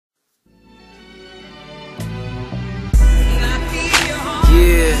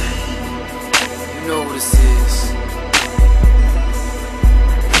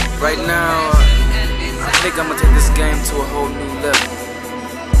Right now, I think I'm gonna take this game to a whole new level.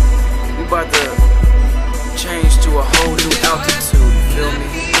 We about to change to a whole new altitude, you feel me?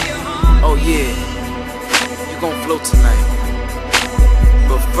 Oh yeah, you gon' float tonight.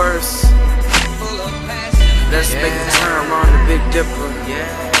 But first, let's make a turn around the Big Dipper.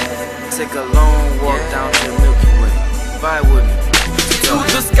 Take a long walk down to the Milky Way. Vibe with me. To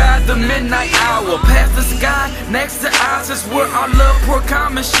the sky, the midnight hour. Past the sky, next to us is where our love pour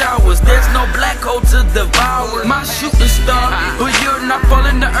common showers. There's no black hole to devour my shooting star, but you're not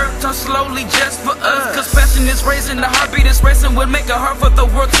falling to earth. Turn slowly just for us, cause passion is raising, the heartbeat is racing. Will make it hard for the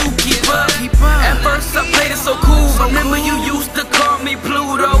world to keep up. At first I played it so cool. Remember you used to call me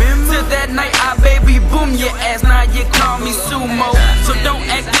Pluto. Till that night I baby boom your ass. Now you call me Sumo. So don't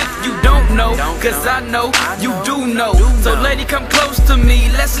act if you don't know, cause I know you do know. So lady, come close to me,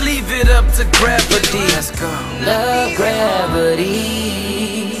 let's leave it up to gravity. Let's go. Love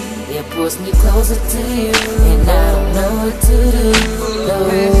gravity, it pulls me closer to you, and I don't know what to do.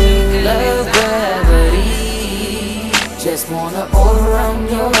 Love gravity, just wanna overrun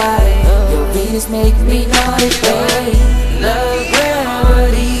your body. Your Venus make me naughty, babe. Love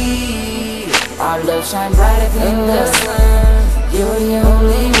gravity, our love shine brighter than the sun. You're the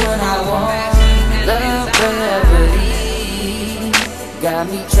only one I want. Love gravity got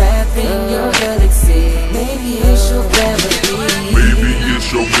me trapped in your galaxy. Maybe it's your gravity. Maybe it's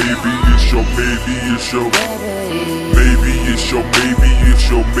your, maybe it's your, maybe it's your maybe it's your, maybe it's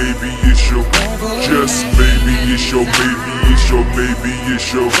your, maybe it's your just maybe it's your, maybe it's your, maybe it's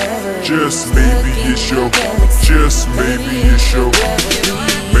your just maybe it's your, just maybe it's your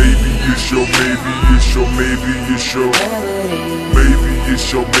maybe it's your, maybe it's your, maybe it's your maybe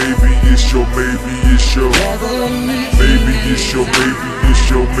it's your, maybe it's your, maybe it's your maybe it's your, maybe it's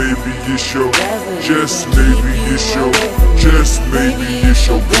your, maybe it's your just maybe it's your, just maybe it's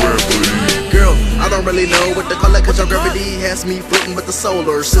your gravity. Girl, I don't really know what to call it, cause your gravity has me floating with the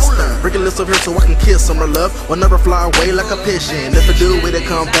solar system. Bring your lips over here so I can kiss on my love. Will never fly away like a pigeon. If I do, it'll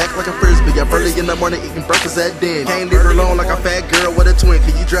come back like a frisbee. I'm early in the morning eating breakfast at den. Can't leave her alone like a fat girl with a twin.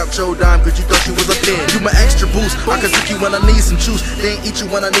 Can you drop your dime cause you thought you was a pin? You my extra boost, I can drink you when I need some juice, then eat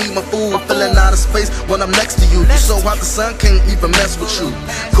you when I need my food. I'm feeling out of space when I'm next to you. You so hot the sun can't even mess with you.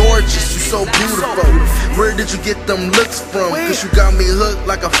 Gorgeous, you so beautiful. Where did you get them looks from? Cause you got me hooked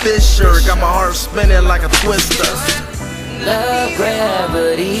like a fisher. Got my heart spinning like a twister. Love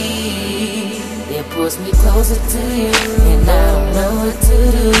gravity, it pulls me closer to you, and I don't know what to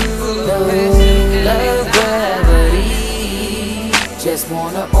do. Love gravity, just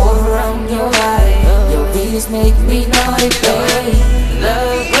wanna overrun your body. Your Venus make me naughty, babe.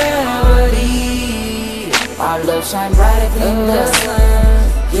 Love gravity, our love shine brighter than the sun.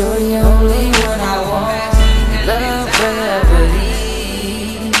 You're the only one I want. Love gravity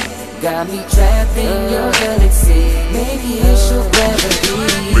got me trapped in your galaxy. Maybe it's your gravity.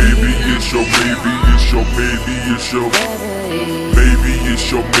 Maybe it's your, maybe it's your, maybe it's your maybe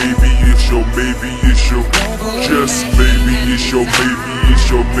it's your, maybe it's your, maybe it's your just maybe it's your, maybe it's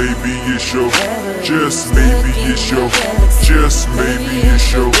your, maybe it's your just maybe it's your, just maybe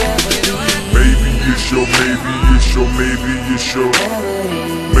it's your maybe it's your, maybe it's your, maybe it's your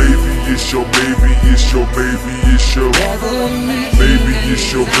maybe it's your, maybe it's your, maybe it's your maybe it's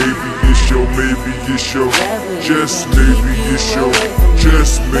your, maybe it's your, maybe it's your just maybe it's your,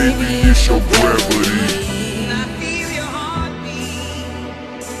 just maybe it's your gravity.